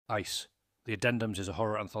Ice. The Addendums is a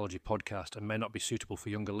horror anthology podcast and may not be suitable for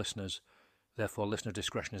younger listeners, therefore listener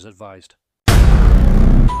discretion is advised.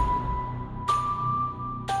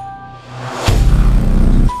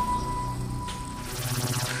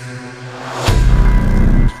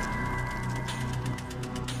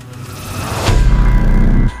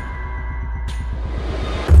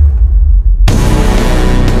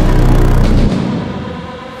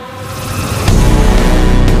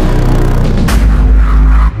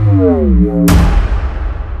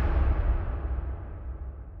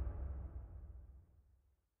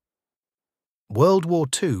 World War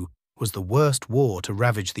II was the worst war to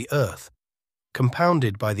ravage the Earth,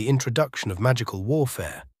 compounded by the introduction of magical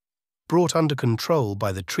warfare, brought under control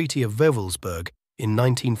by the Treaty of Wewelsburg in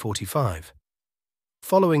 1945.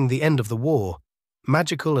 Following the end of the war,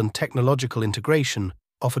 magical and technological integration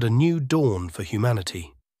offered a new dawn for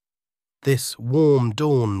humanity. This warm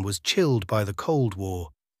dawn was chilled by the Cold War,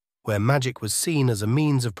 where magic was seen as a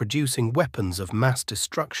means of producing weapons of mass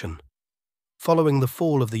destruction. Following the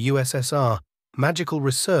fall of the USSR, magical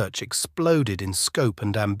research exploded in scope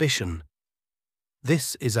and ambition.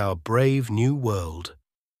 This is our brave new world.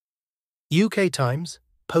 UK Times,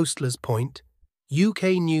 Postler's Point, UK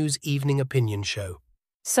News Evening Opinion Show.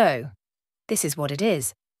 So, this is what it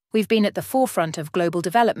is. We've been at the forefront of global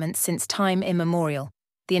development since time immemorial.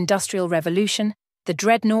 The Industrial Revolution, the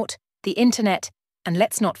Dreadnought, the Internet, and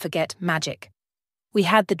let's not forget magic. We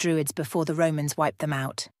had the Druids before the Romans wiped them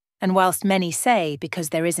out. And whilst many say because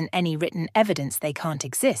there isn't any written evidence they can't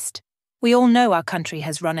exist, we all know our country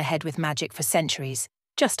has run ahead with magic for centuries.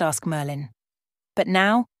 Just ask Merlin. But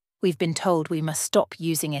now, we've been told we must stop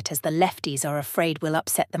using it as the lefties are afraid we'll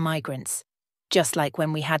upset the migrants. Just like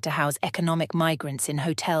when we had to house economic migrants in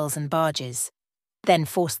hotels and barges, then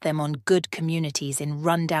forced them on good communities in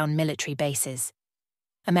run-down military bases.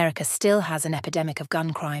 America still has an epidemic of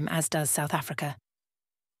gun crime, as does South Africa.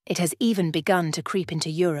 It has even begun to creep into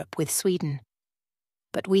Europe with Sweden.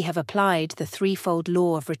 But we have applied the threefold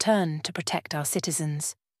law of return to protect our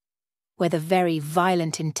citizens, where the very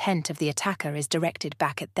violent intent of the attacker is directed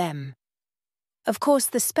back at them. Of course,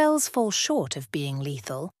 the spells fall short of being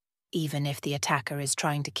lethal, even if the attacker is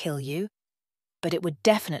trying to kill you, but it would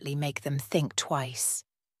definitely make them think twice.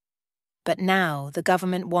 But now the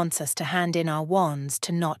government wants us to hand in our wands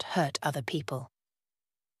to not hurt other people.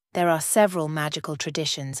 There are several magical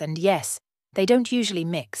traditions, and yes, they don't usually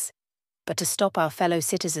mix, but to stop our fellow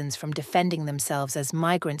citizens from defending themselves as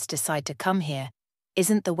migrants decide to come here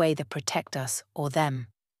isn't the way that protect us or them.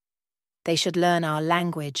 They should learn our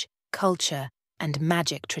language, culture, and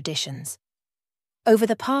magic traditions. Over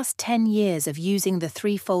the past 10 years of using the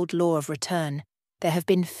threefold law of return, there have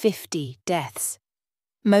been 50 deaths.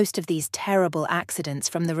 Most of these terrible accidents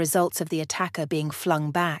from the results of the attacker being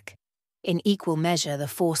flung back. In equal measure, the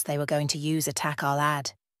force they were going to use attack I'll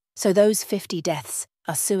add. So those 50 deaths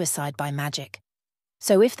are suicide by magic.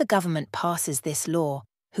 So if the government passes this law,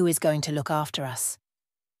 who is going to look after us?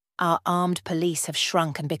 Our armed police have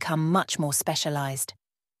shrunk and become much more specialised.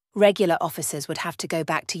 Regular officers would have to go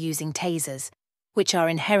back to using tasers, which are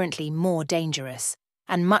inherently more dangerous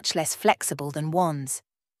and much less flexible than wands.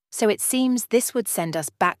 So it seems this would send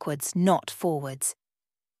us backwards, not forwards.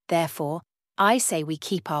 Therefore, I say we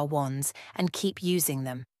keep our wands and keep using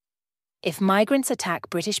them. If migrants attack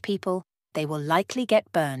British people, they will likely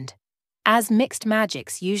get burned, as mixed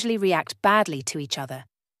magics usually react badly to each other.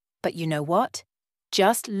 But you know what?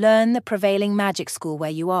 Just learn the prevailing magic school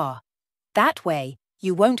where you are. That way,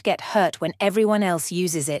 you won't get hurt when everyone else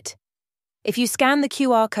uses it. If you scan the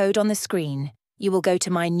QR code on the screen, you will go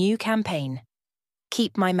to my new campaign,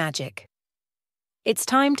 Keep My Magic. It's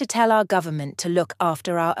time to tell our government to look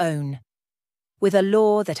after our own. With a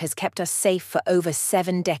law that has kept us safe for over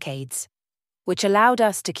 7 decades, which allowed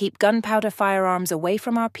us to keep gunpowder firearms away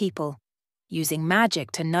from our people, using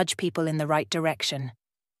magic to nudge people in the right direction.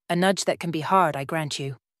 A nudge that can be hard, I grant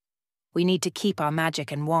you. We need to keep our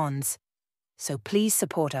magic and wands, so please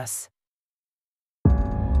support us.